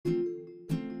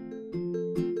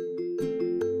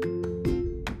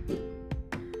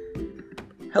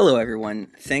Hello, everyone.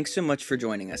 Thanks so much for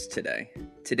joining us today.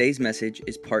 Today's message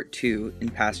is part 2 in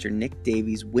Pastor Nick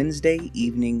Davies' Wednesday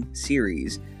evening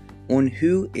series on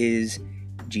Who is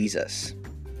Jesus.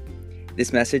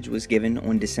 This message was given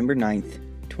on December 9th,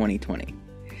 2020.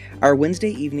 Our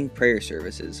Wednesday evening prayer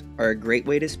services are a great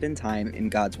way to spend time in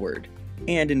God's Word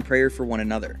and in prayer for one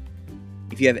another.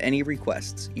 If you have any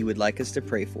requests you would like us to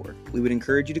pray for, we would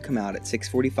encourage you to come out at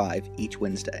 6:45 each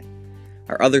Wednesday.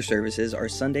 Our other services are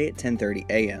Sunday at 10:30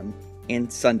 a.m.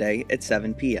 and Sunday at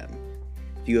 7 p.m.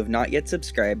 If you have not yet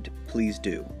subscribed, please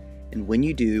do. And when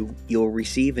you do, you'll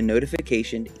receive a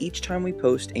notification each time we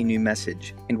post a new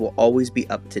message and will always be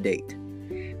up to date.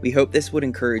 We hope this would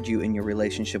encourage you in your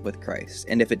relationship with Christ,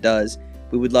 and if it does,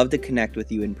 we would love to connect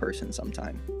with you in person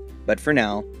sometime. But for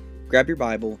now, grab your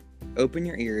Bible, open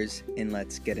your ears, and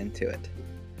let's get into it.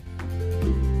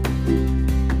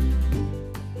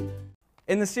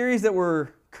 In the series that we're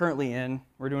currently in,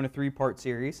 we're doing a 3-part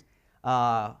series.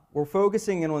 We're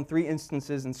focusing in on 3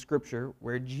 instances in Scripture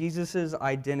where Jesus'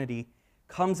 identity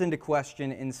comes into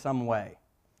question in some way.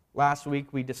 Last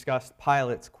week we discussed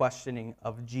Pilate's questioning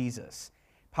of Jesus.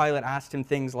 Pilate asked him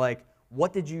things like,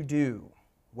 "What did you do?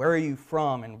 Where are you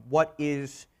from? And what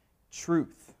is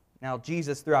truth?" Now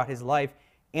Jesus, throughout his life,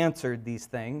 answered these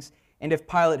things, and if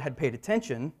Pilate had paid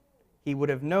attention, he would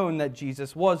have known that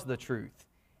Jesus was the truth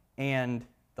and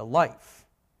the life.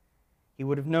 He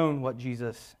would have known what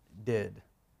Jesus did.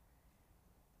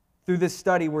 Through this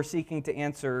study, we're seeking to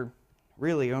answer,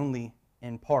 really only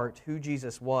in part, who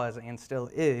Jesus was and still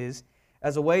is,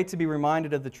 as a way to be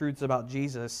reminded of the truths about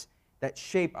Jesus that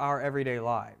shape our everyday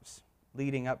lives,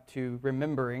 leading up to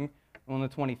remembering on the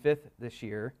 25th this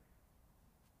year,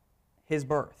 his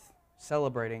birth,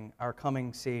 celebrating our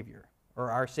coming Savior,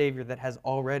 or our Savior that has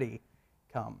already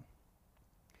come.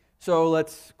 So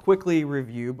let's quickly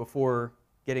review, before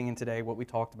getting in today, what we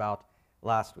talked about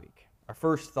last week. Our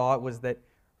first thought was that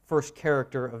first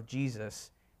character of Jesus,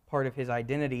 part of his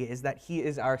identity, is that he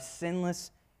is our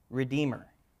sinless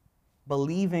Redeemer.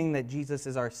 Believing that Jesus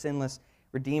is our sinless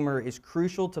Redeemer is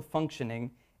crucial to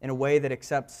functioning in a way that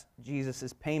accepts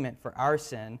Jesus' payment for our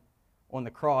sin on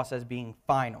the cross as being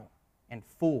final and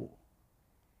full.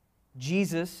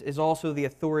 Jesus is also the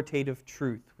authoritative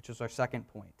truth, which is our second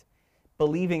point.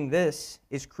 Believing this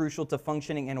is crucial to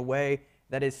functioning in a way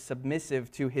that is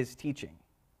submissive to his teaching.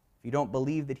 If you don't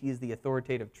believe that he is the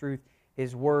authoritative truth,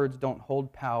 his words don't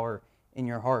hold power in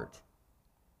your heart.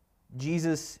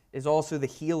 Jesus is also the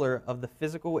healer of the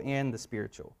physical and the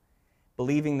spiritual.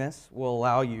 Believing this will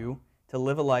allow you to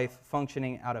live a life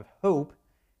functioning out of hope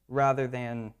rather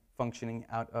than functioning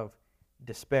out of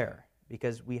despair,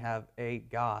 because we have a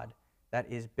God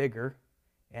that is bigger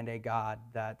and a God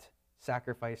that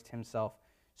sacrificed himself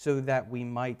so that we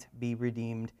might be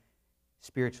redeemed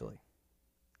spiritually.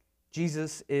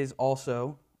 Jesus is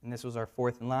also, and this was our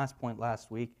fourth and last point last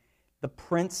week, the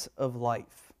Prince of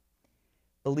Life.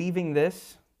 Believing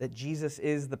this, that Jesus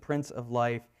is the Prince of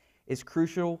Life, is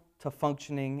crucial to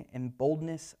functioning in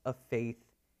boldness of faith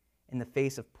in the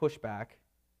face of pushback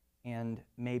and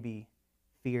maybe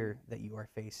fear that you are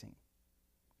facing.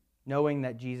 Knowing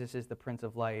that Jesus is the Prince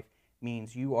of Life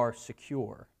means you are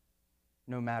secure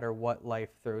no matter what life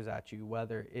throws at you,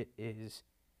 whether it is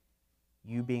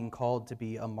you being called to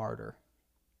be a martyr.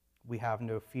 We have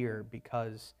no fear,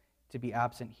 because to be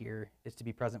absent here is to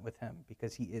be present with him,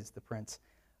 because he is the Prince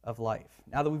of Life.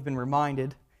 Now that we've been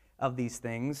reminded of these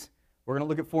things, we're going to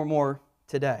look at 4 more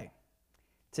today.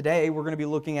 Today, we're going to be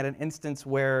looking at an instance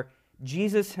where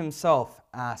Jesus himself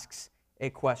asks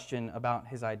a question about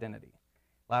his identity.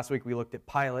 Last week, we looked at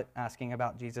Pilate asking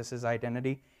about Jesus'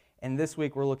 identity, and this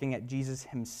week, we're looking at Jesus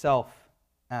himself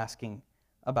asking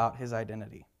about his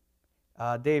identity.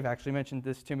 Dave actually mentioned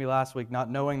this to me last week,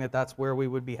 not knowing that that's where we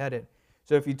would be headed.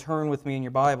 So if you turn with me in your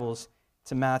Bibles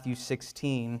to Matthew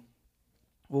 16,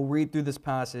 we'll read through this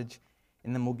passage,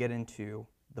 and then we'll get into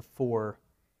the 4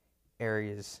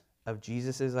 areas of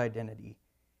Jesus' identity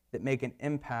that make an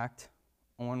impact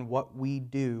on what we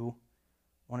do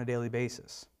on a daily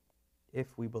basis,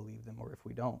 if we believe them or if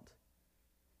we don't.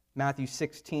 Matthew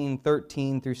 16,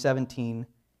 13 through 17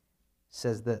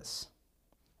 says this: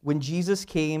 "When Jesus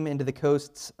came into the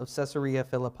coasts of Caesarea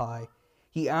Philippi,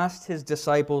 he asked his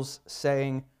disciples,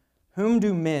 saying, 'Whom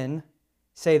do men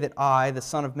say that I, the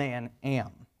Son of Man,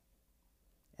 am?'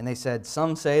 And they said,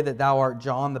 'Some say that thou art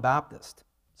John the Baptist,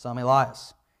 some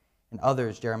Elias, and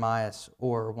others Jeremiah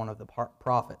or one of the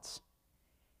prophets.'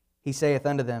 He saith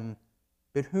unto them,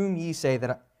 'But whom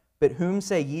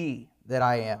say ye that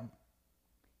I am?'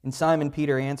 And Simon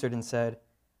Peter answered and said,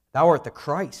 'Thou art the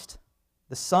Christ,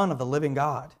 the Son of the living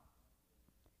God.'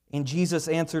 And Jesus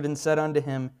answered and said unto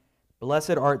him,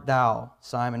 Blessed art thou,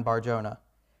 Simon Bar-Jonah,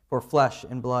 for flesh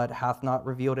and blood hath not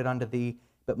revealed it unto thee,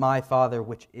 but my Father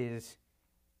which is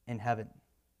in heaven.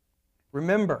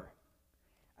 Remember,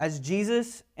 as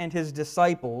Jesus and his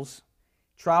disciples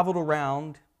traveled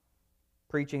around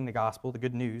preaching the gospel, the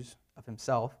good news of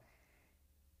himself,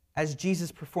 as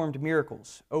Jesus performed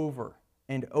miracles over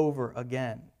and over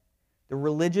again, the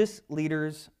religious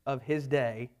leaders of his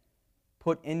day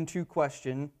put into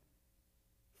question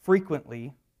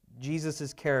frequently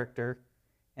Jesus' character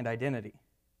and identity.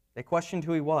 They questioned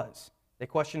who he was. They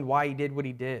questioned why he did what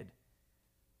he did.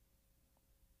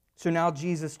 So now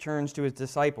Jesus turns to his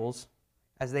disciples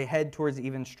as they head towards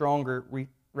even stronger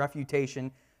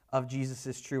refutation of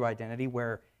Jesus' true identity,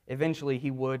 where eventually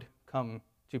he would come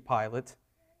to Pilate.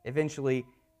 Eventually,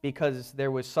 because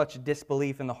there was such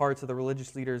disbelief in the hearts of the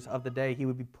religious leaders of the day, he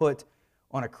would be put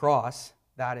on a cross.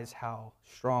 That is how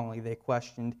strongly they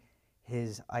questioned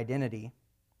his identity.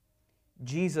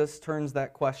 Jesus turns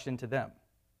that question to them.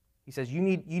 He says, you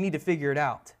need to figure it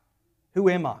out. Who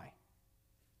am I?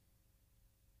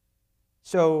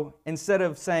 So instead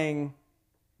of saying,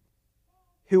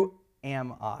 who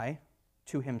am I,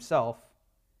 to himself,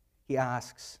 he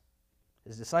asks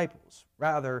his disciples,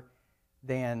 rather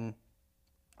than,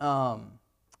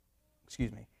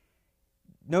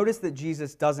 Notice that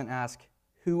Jesus doesn't ask,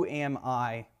 who am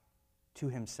I, to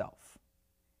himself.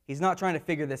 He's not trying to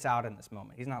figure this out in this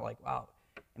moment. He's not like, wow,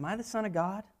 am I the Son of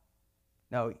God?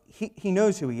 No, he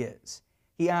knows who he is.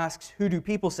 He asks, who do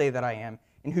people say that I am,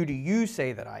 and who do you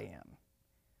say that I am?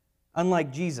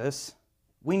 Unlike Jesus,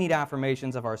 we need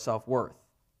affirmations of our self-worth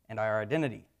and our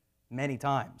identity many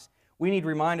times. We need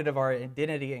reminded of our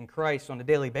identity in Christ on a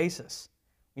daily basis.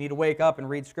 We need to wake up and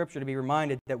read Scripture to be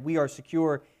reminded that we are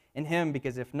secure in him,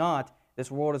 because if not,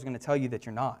 this world is going to tell you that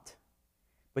you're not.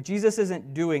 But Jesus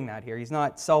isn't doing that here. He's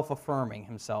not self-affirming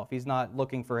himself. He's not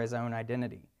looking for his own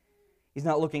identity. He's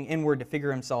not looking inward to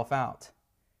figure himself out.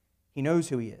 He knows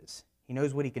who he is. He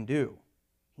knows what he can do.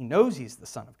 He knows he's the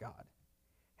Son of God.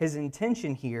 His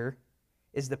intention here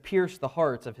is to pierce the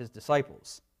hearts of his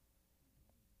disciples.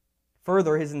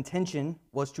 Further, his intention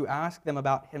was to ask them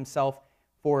about himself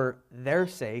for their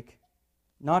sake,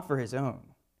 not for his own.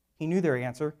 He knew their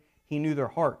answer. He knew their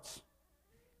hearts.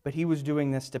 But he was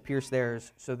doing this to pierce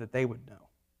theirs so that they would know.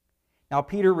 Now,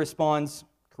 Peter responds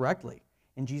correctly,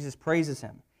 and Jesus praises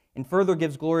him, and further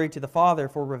gives glory to the Father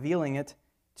for revealing it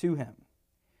to him.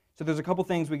 So there's a couple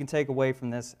things we can take away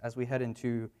from this as we head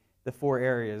into the 4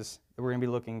 areas that we're going to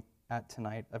be looking at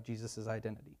tonight of Jesus'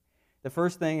 identity. The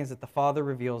first thing is that the Father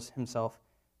reveals himself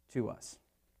to us.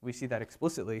 We see that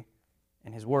explicitly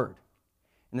in his word.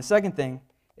 And the second thing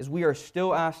is we are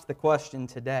still asked the question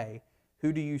today,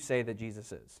 who do you say that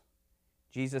Jesus is?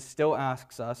 Jesus still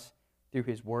asks us through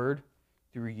his word,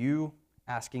 through you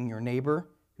asking your neighbor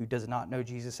who does not know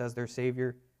Jesus as their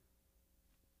Savior,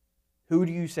 who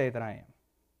do you say that I am?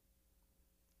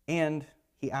 And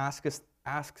he asks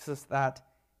us that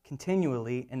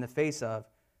continually in the face of,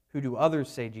 who do others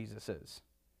say Jesus is?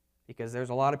 Because there's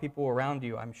a lot of people around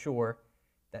you, I'm sure,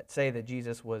 that say that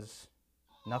Jesus was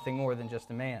nothing more than just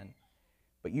a man.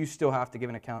 But you still have to give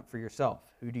an account for yourself.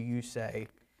 Who do you say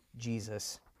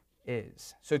Jesus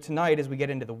is? So tonight, as we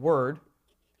get into the Word,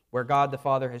 where God the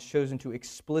Father has chosen to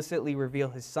explicitly reveal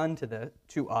his Son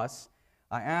to us,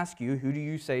 I ask you, who do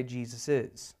you say Jesus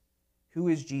is? Who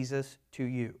is Jesus to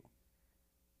you?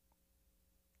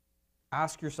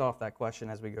 Ask yourself that question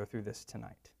as we go through this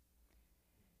tonight.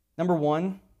 Number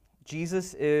 1,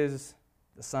 Jesus is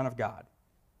the Son of God.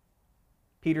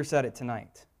 Peter said it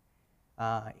tonight.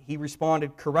 He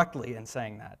responded correctly in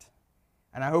saying that.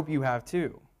 And I hope you have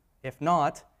too. If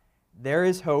not, there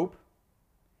is hope,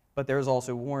 but there is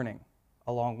also warning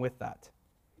along with that.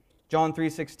 John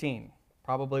 3:16,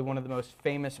 probably one of the most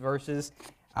famous verses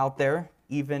out there.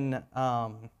 Even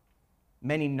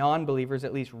many non-believers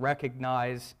at least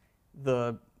recognize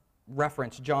the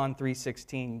reference, John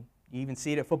 3:16. You even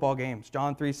see it at football games.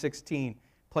 John 3:16,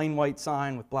 plain white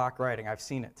sign with black writing. I've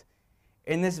seen it.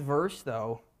 In this verse,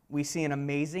 though, we see an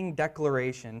amazing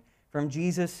declaration from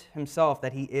Jesus himself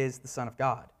that he is the Son of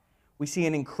God. We see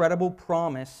an incredible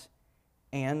promise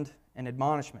and an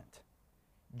admonishment.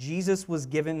 Jesus was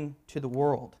given to the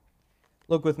world.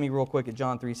 Look with me real quick at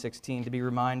John 3:16 to be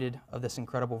reminded of this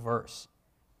incredible verse.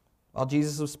 While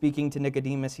Jesus was speaking to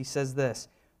Nicodemus, he says this,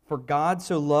 "For God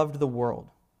so loved the world,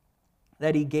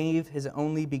 that he gave his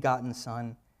only begotten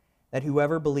Son, that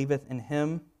whoever believeth in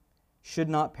him should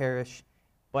not perish,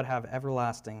 but have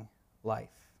everlasting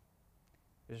life."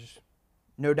 There's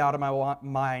no doubt in my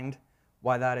mind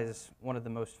why that is one of the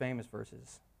most famous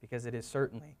verses, because it is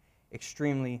certainly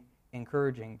extremely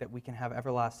encouraging that we can have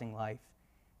everlasting life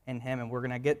in him, and we're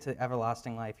going to get to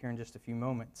everlasting life here in just a few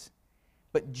moments.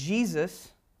 But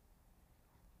Jesus,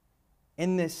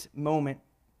 in this moment,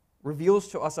 reveals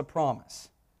to us a promise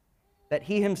that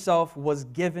he himself was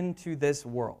given to this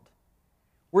world.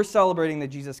 We're celebrating that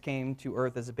Jesus came to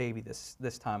earth as a baby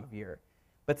this time of year.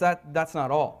 But that's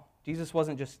not all. Jesus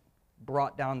wasn't just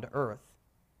brought down to earth.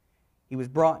 He was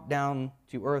brought down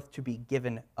to earth to be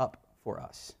given up for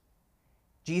us.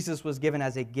 Jesus was given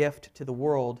as a gift to the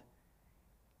world,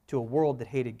 to a world that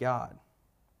hated God.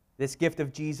 This gift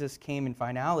of Jesus came in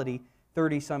finality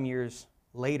 30-some years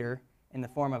later in the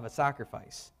form of a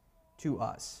sacrifice to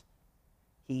us.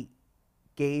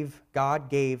 God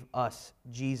gave us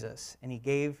Jesus, and he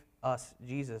gave us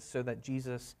Jesus so that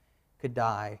Jesus could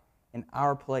die in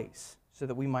our place so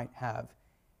that we might have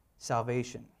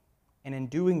salvation. And in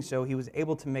doing so, he was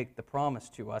able to make the promise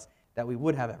to us that we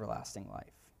would have everlasting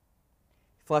life.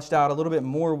 Fleshed out a little bit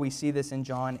more, we see this in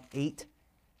John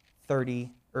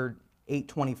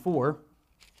 8:24,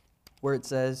 where it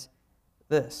says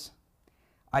this,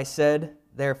 I said,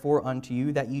 therefore, unto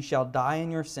you, that ye shall die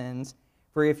in your sins,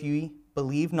 for if ye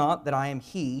believe not that I am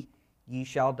he, ye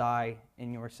shall die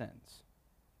in your sins.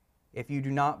 If you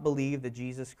do not believe that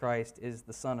Jesus Christ is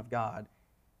the Son of God,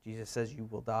 Jesus says you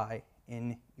will die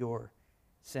in your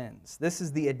sins. This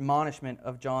is the admonishment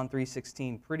of John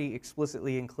 3:16, pretty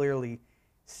explicitly and clearly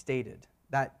stated,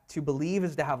 that to believe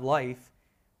is to have life,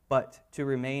 but to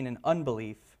remain in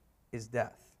unbelief is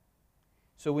death.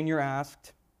 So when you're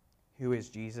asked, who is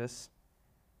Jesus?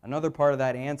 Another part of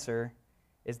that answer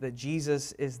is that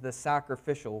Jesus is the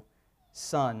sacrificial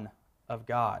Son of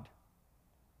God.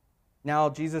 Now,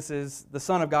 Jesus is the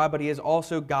Son of God, but he is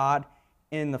also God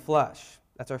in the flesh.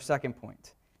 That's our second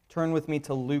point. Turn with me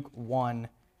to Luke 1,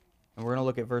 and we're going to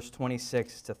look at verse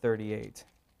 26 to 38.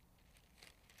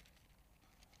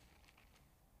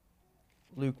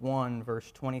 Luke 1,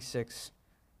 verse 26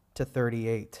 to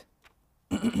 38.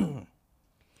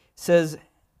 Says,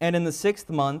 and in the 6th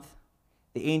month,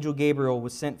 the angel Gabriel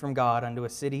was sent from God unto a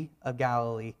city of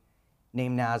Galilee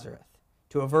named Nazareth,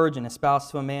 to a virgin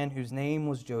espoused to a man whose name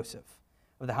was Joseph,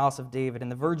 of the house of David,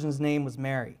 and the virgin's name was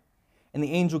Mary. And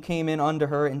the angel came in unto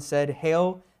her and said,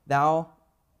 Hail, thou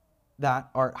that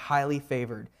art highly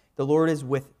favored, the Lord is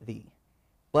with thee.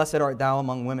 Blessed art thou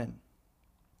among women.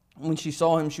 And when she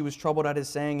saw him, she was troubled at his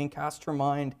saying, and cast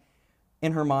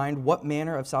in her mind what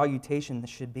manner of salutation this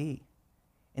should be.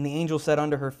 And the angel said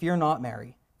unto her, Fear not,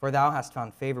 Mary, for thou hast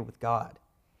found favor with God.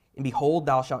 And behold,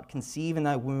 thou shalt conceive in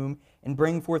thy womb, and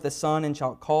bring forth a son, and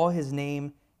shalt call his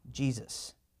name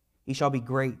Jesus. He shall be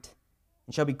great,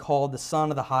 and shall be called the Son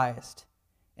of the Highest.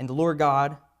 And the Lord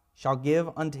God shall give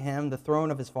unto him the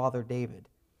throne of his father David.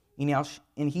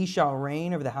 And he shall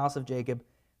reign over the house of Jacob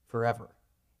forever,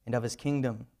 and of his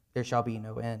kingdom there shall be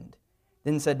no end.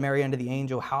 Then said Mary unto the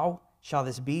angel, How shall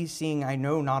this be, seeing I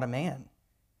know not a man?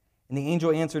 And the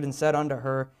angel answered and said unto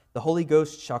her, The Holy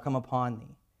Ghost shall come upon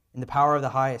thee, and the power of the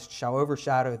highest shall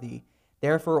overshadow thee.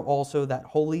 Therefore also that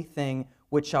holy thing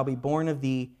which shall be born of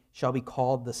thee shall be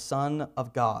called the Son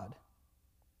of God.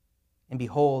 And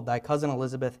behold, thy cousin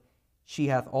Elizabeth, she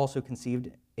hath also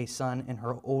conceived a son in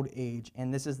her old age,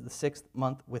 and this is the 6th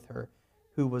month with her,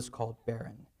 who was called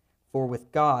barren. For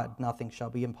with God nothing shall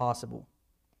be impossible.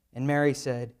 And Mary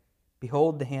said,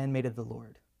 Behold the handmaid of the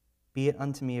Lord, be it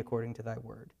unto me according to thy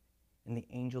word. And the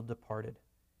angel departed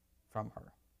from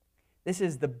her. This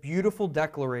is the beautiful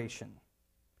declaration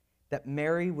that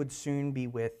Mary would soon be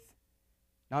with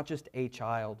not just a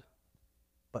child,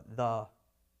 but the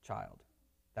child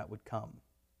that would come.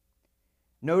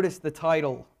 Notice the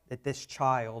title that this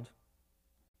child,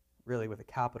 really with a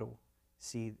capital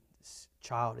C, this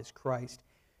child is Christ,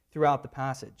 throughout the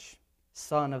passage.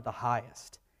 Son of the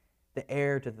Highest, the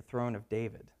heir to the throne of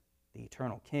David, the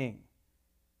eternal King,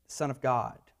 the Son of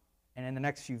God. And in the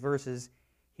next few verses,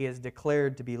 he is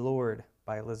declared to be Lord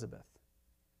by Elizabeth.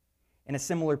 In a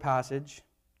similar passage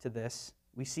to this,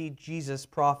 we see Jesus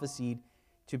prophesied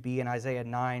to be in Isaiah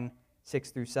 9,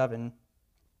 6 through 7,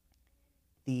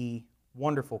 the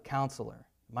wonderful counselor,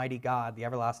 mighty God, the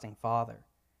everlasting Father,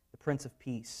 the Prince of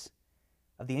Peace.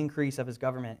 Of the increase of his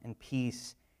government and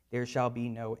peace there shall be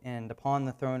no end, upon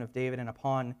the throne of David and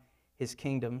upon his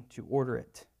kingdom, to order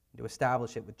it, and to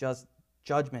establish it with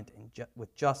judgment and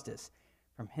with justice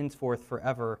from henceforth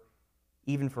forever,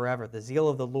 even forever. The zeal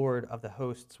of the Lord of the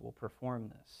hosts will perform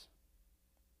this.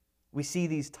 We see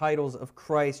these titles of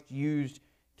Christ used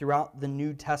throughout the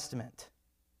New Testament.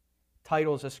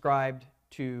 Titles ascribed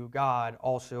to God,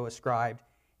 also ascribed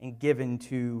and given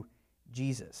to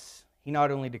Jesus. He not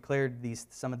only declared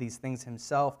some of these things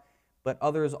himself, but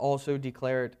others also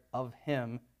declared of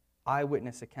him,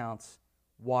 eyewitness accounts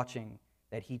watching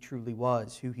that he truly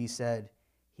was who he said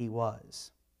he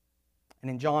was.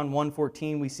 And in John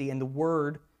 1:14 we see, "And the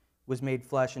Word was made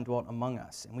flesh and dwelt among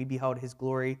us, and we beheld his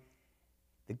glory,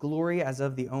 the glory as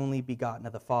of the only begotten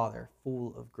of the Father,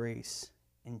 full of grace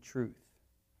and truth."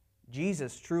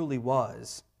 Jesus truly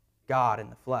was God in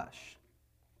the flesh.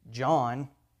 John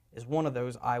is one of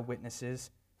those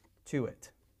eyewitnesses to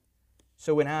it.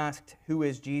 So when asked, who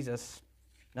is Jesus?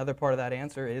 Another part of that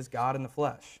answer is God in the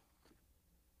flesh.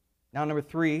 Now, number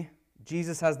 3,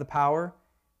 Jesus has the power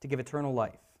to give eternal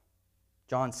life.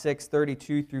 John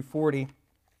 6:32 through 40. You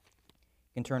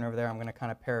can turn over there. I'm going to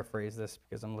kind of paraphrase this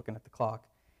because I'm looking at the clock,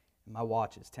 and my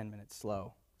watch is 10 minutes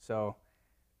slow. So,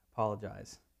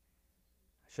 apologize.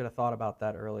 I should have thought about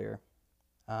that earlier.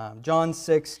 John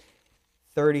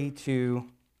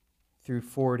 6:32 through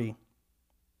 40.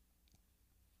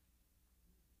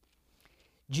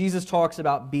 Jesus talks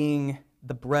about being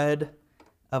the bread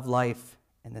of life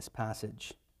in this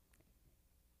passage.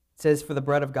 It says, "For the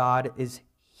bread of God is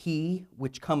he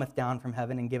which cometh down from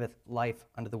heaven and giveth life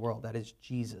unto the world." That is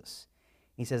Jesus.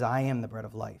 He says, "I am the bread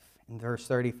of life." In verse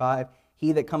 35,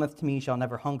 "He that cometh to me shall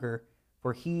never hunger,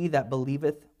 for he that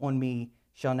believeth on me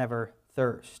shall never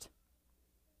thirst."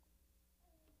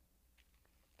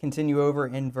 Continue over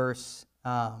in verse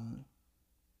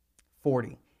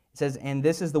 40. It says, "And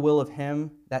this is the will of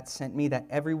him that sent me, that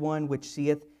everyone which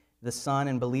seeth the Son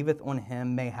and believeth on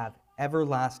him may have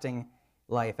everlasting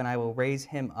life, and I will raise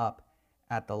him up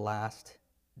at the last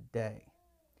day."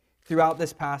 Throughout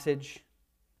this passage,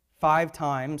 5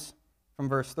 times, from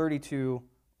verse 32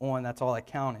 on, that's all I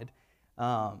counted,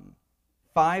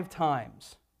 5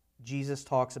 times Jesus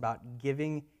talks about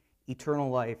giving eternal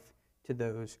life to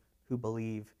those who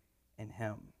believe in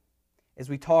him. As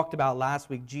we talked about last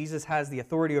week, Jesus has the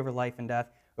authority over life and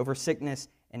death, over sickness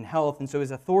and health, and so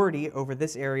his authority over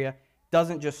this area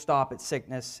doesn't just stop at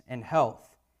sickness and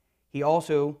health. He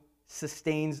also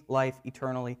sustains life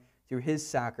eternally through his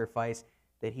sacrifice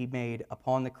that he made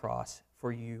upon the cross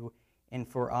for you and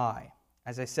for I.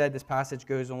 As I said, this passage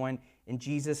goes on, and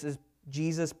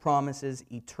Jesus promises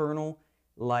eternal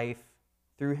life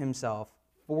through himself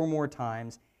 4 more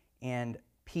times, and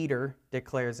Peter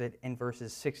declares it in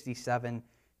verses 67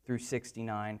 through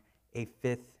 69 a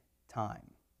 5th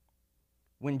time.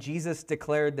 When Jesus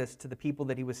declared this to the people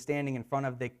that he was standing in front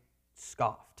of, they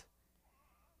scoffed.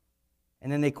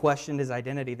 And then they questioned his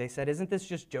identity. They said, "Isn't this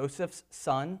just Joseph's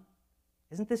son?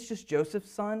 Isn't this just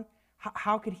Joseph's son?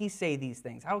 How could he say these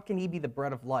things? How can he be the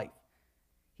bread of life?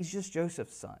 He's just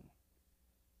Joseph's son."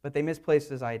 But they misplaced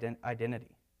his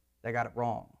identity. They got it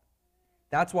wrong.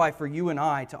 That's why for you and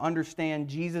I to understand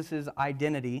Jesus'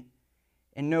 identity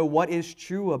and know what is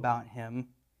true about him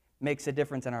makes a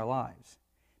difference in our lives.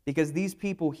 Because these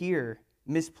people here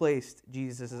misplaced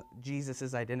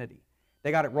Jesus' identity.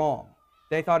 They got it wrong.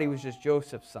 They thought he was just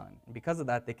Joseph's son. And because of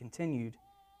that, they continued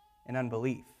in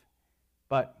unbelief.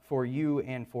 But for you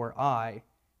and for I,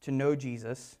 to know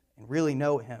Jesus and really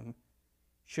know him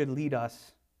should lead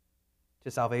us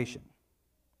to salvation.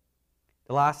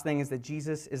 The last thing is that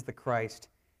Jesus is the Christ,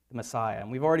 the Messiah. And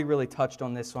we've already really touched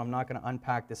on this, so I'm not going to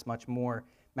unpack this much more.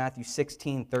 Matthew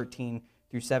 16:13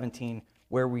 through 17,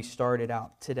 where we started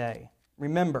out today.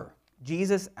 Remember,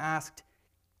 Jesus asked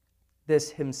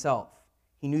this himself.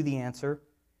 He knew the answer,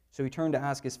 so he turned to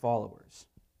ask his followers,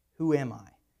 "Who am I?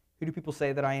 Who do people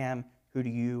say that I am? Who do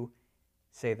you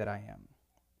say that I am?"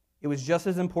 It was just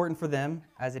as important for them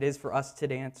as it is for us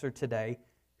to answer today,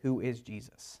 who is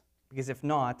Jesus? Because if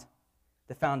not,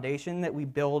 the foundation that we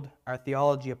build our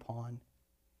theology upon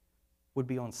would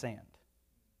be on sand.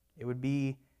 It would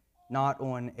be not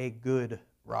on a good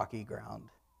rocky ground,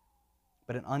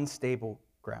 but an unstable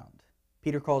ground.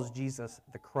 Peter calls Jesus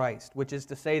the Christ, which is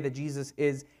to say that Jesus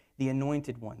is the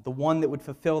anointed one, the one that would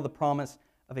fulfill the promise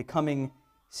of a coming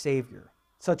Savior,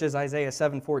 such as Isaiah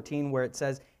 7:14, where it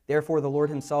says, "Therefore the Lord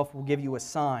himself will give you a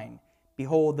sign.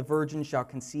 Behold, the virgin shall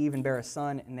conceive and bear a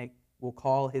son, and they will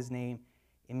call his name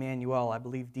Emmanuel." I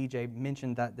believe DJ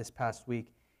mentioned that this past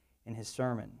week in his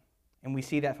sermon. And we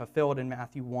see that fulfilled in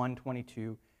Matthew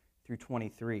 1:22 through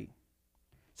 23.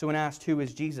 So when asked who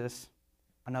is Jesus,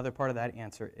 another part of that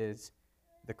answer is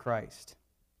the Christ.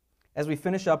 As we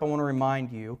finish up, I want to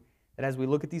remind you that as we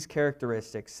look at these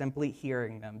characteristics, simply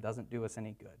hearing them doesn't do us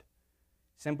any good.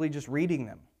 Simply just reading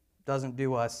them doesn't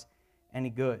do us any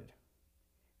good.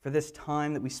 For this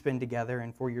time that we spend together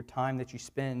and for your time that you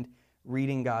spend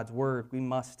reading God's Word, we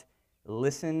must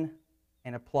listen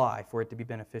and apply for it to be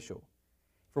beneficial.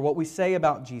 For what we say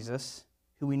about Jesus,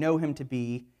 who we know him to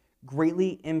be,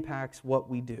 greatly impacts what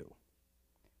we do,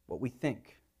 what we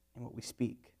think, and what we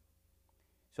speak.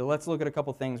 So let's look at a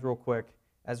couple things real quick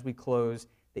as we close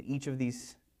that each of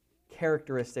these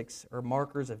characteristics or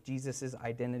markers of Jesus'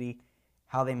 identity,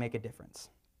 how they make a difference.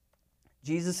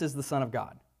 Jesus is the Son of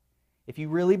God. If you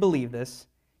really believe this,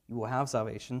 you will have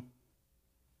salvation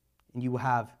and you will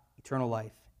have eternal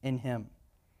life in him.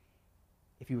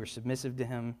 If you are submissive to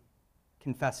him,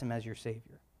 confess him as your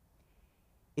Savior.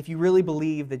 If you really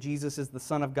believe that Jesus is the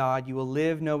Son of God, you will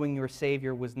live knowing your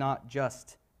Savior was not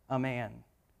just a man,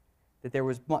 that there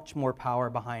was much more power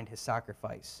behind his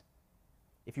sacrifice.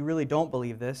 If you really don't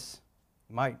believe this,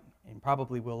 you might and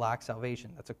probably will lack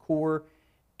salvation. That's a core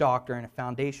doctrine, a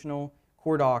foundational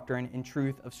core doctrine and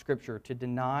truth of Scripture. To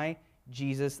deny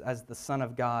Jesus as the Son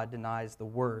of God denies the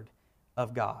Word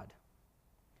of God.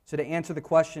 So to answer the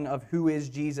question of who is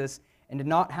Jesus, and to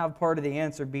not have part of the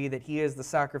answer be that he is the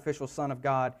sacrificial Son of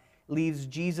God, leaves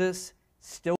Jesus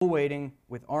still waiting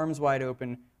with arms wide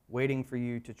open, waiting for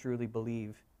you to truly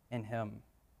believe in him.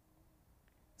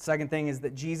 Second thing is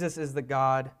that Jesus is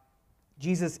God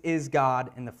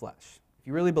in the flesh. If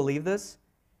you really believe this,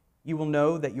 you will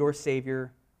know that your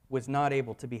Savior was not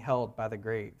able to be held by the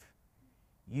grave.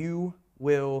 You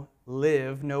will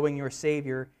live knowing your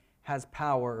Savior has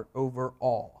power over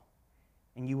all.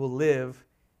 And you will live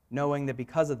knowing that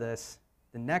because of this,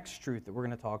 the next truth that we're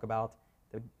going to talk about,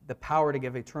 the power to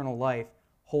give eternal life,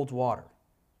 holds water.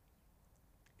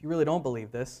 If you really don't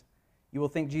believe this, you will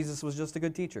think Jesus was just a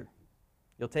good teacher.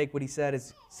 You'll take what he said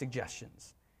as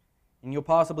suggestions. And you'll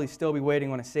possibly still be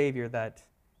waiting on a Savior that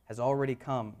has already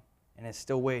come and is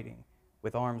still waiting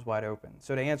with arms wide open.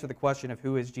 So to answer the question of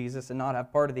who is Jesus and not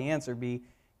have part of the answer be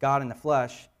God in the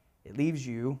flesh, it leaves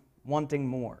you wanting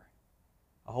more,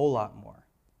 a whole lot more.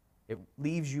 It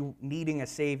leaves you needing a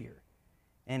Savior,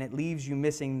 and it leaves you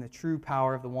missing the true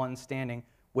power of the one standing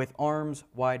with arms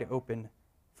wide open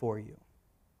for you.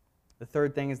 The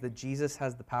third thing is that Jesus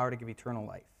has the power to give eternal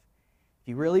life. If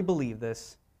you really believe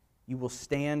this, you will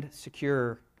stand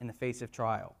secure in the face of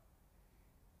trial.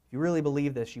 If you really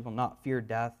believe this, you will not fear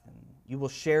death, and you will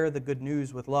share the good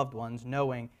news with loved ones,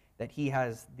 knowing that he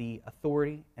has the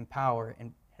authority and power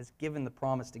and has given the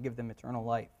promise to give them eternal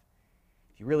life.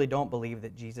 If you really don't believe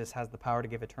that Jesus has the power to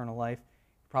give eternal life,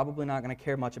 you're probably not going to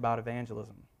care much about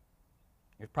evangelism.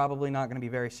 You're probably not going to be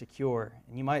very secure,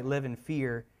 and you might live in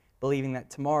fear, believing that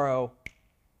tomorrow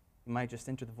you might just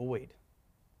enter the void.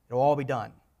 It'll all be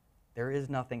done. There is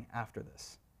nothing after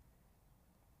this.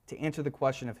 To answer the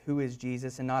question of who is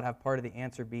Jesus and not have part of the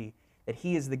answer be that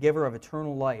he is the giver of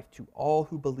eternal life to all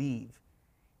who believe,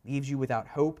 leaves you without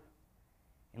hope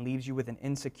and leaves you with an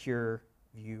insecure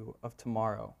view of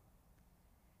tomorrow.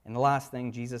 And the last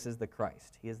thing, Jesus is the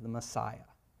Christ. He is the Messiah.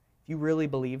 If you really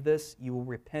believe this, you will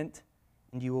repent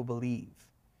and you will believe.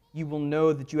 You will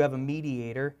know that you have a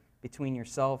mediator between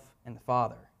yourself and the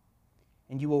Father.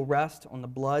 And you will rest on the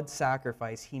blood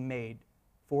sacrifice he made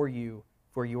for you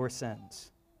for your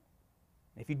sins.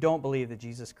 If you don't believe that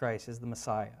Jesus Christ is the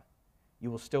Messiah,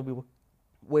 you will still be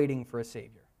waiting for a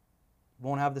Savior. You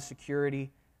won't have the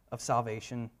security of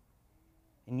salvation,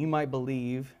 and you might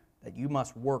believe that you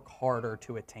must work harder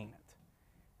to attain it,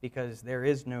 because there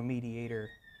is no mediator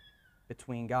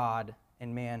between God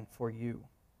and man for you.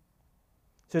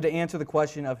 So to answer the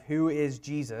question of who is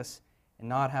Jesus and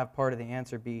not have part of the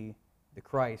answer be the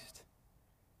Christ,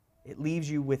 it leaves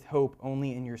you with hope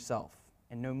only in yourself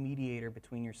and no mediator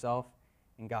between yourself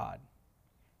and God.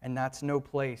 And that's no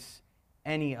place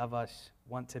any of us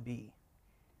want to be.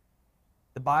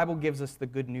 The Bible gives us the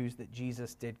good news that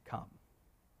Jesus did come.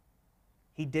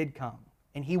 He did come,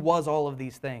 and he was all of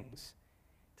these things.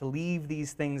 To leave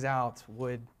these things out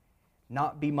would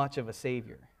not be much of a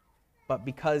Savior. But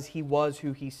because he was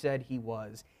who he said he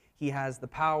was, he has the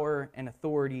power and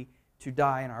authority to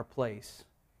die in our place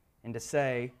and to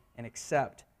say and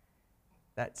accept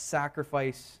that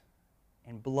sacrifice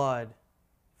and blood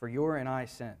for your and I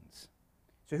sins.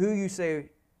 So who you say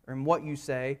or what you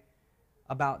say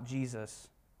about Jesus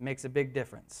makes a big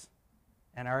difference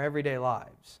in our everyday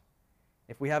lives.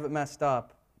 If we have it messed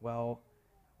up, well,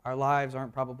 our lives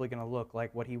aren't probably going to look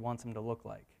like what he wants them to look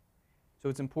like. So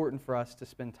it's important for us to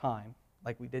spend time,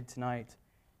 like we did tonight,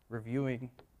 reviewing,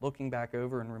 looking back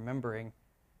over and remembering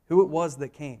who it was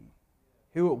that came,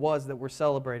 who it was that we're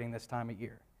celebrating this time of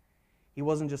year. He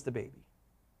wasn't just a baby.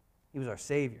 He was our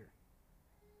Savior.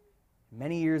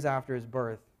 Many years after his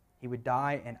birth, he would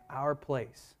die in our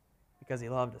place because he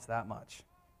loved us that much.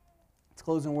 Let's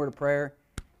close in a word of prayer,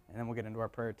 and then we'll get into our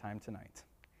prayer time tonight.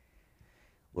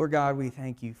 Lord God, we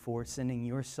thank you for sending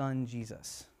your Son,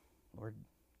 Jesus, Lord,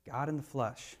 God in the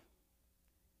flesh,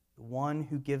 the one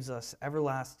who gives us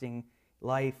everlasting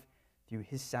life through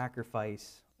his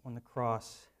sacrifice on the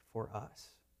cross for us.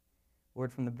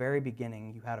 Lord, from the very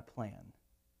beginning, you had a plan.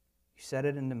 You set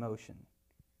it into motion.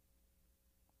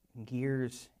 And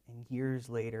years and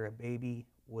years later, a baby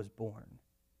was born.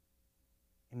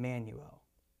 Emmanuel,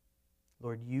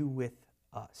 Lord, you with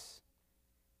us.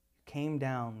 You came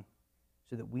down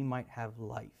so that we might have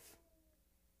life.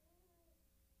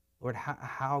 Lord,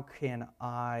 how can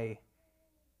I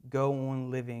go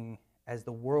on living as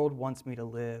the world wants me to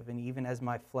live, and even as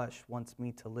my flesh wants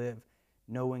me to live,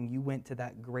 knowing you went to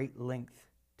that great length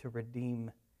to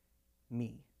redeem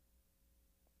me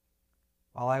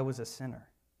while I was a sinner?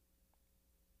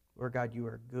 Lord God, you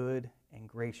are good and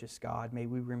gracious God. May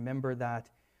we remember that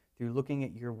through looking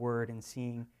at your word and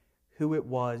seeing who it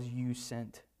was you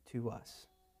sent to us.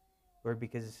 Lord,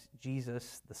 because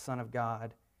Jesus, the Son of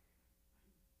God,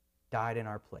 died in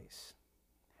our place.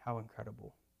 How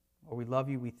incredible. Lord, we love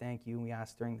you, we thank you, and we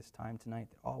ask during this time tonight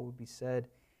that all would be said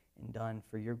and done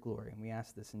for your glory. And we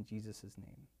ask this in Jesus'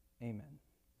 name. Amen.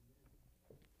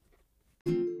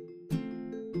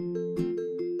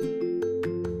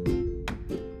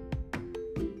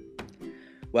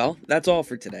 Well, that's all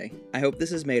for today. I hope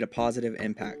this has made a positive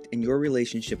impact in your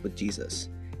relationship with Jesus.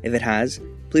 If it has,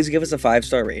 please give us a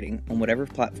 5-star rating on whatever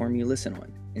platform you listen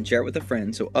on, and share it with a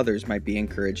friend so others might be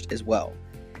encouraged as well.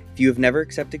 If you have never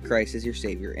accepted Christ as your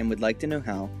Savior and would like to know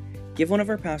how, give one of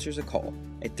our pastors a call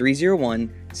at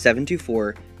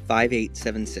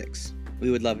 301-724-5876.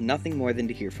 We would love nothing more than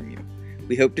to hear from you.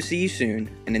 We hope to see you soon,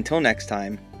 and until next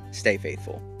time, stay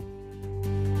faithful.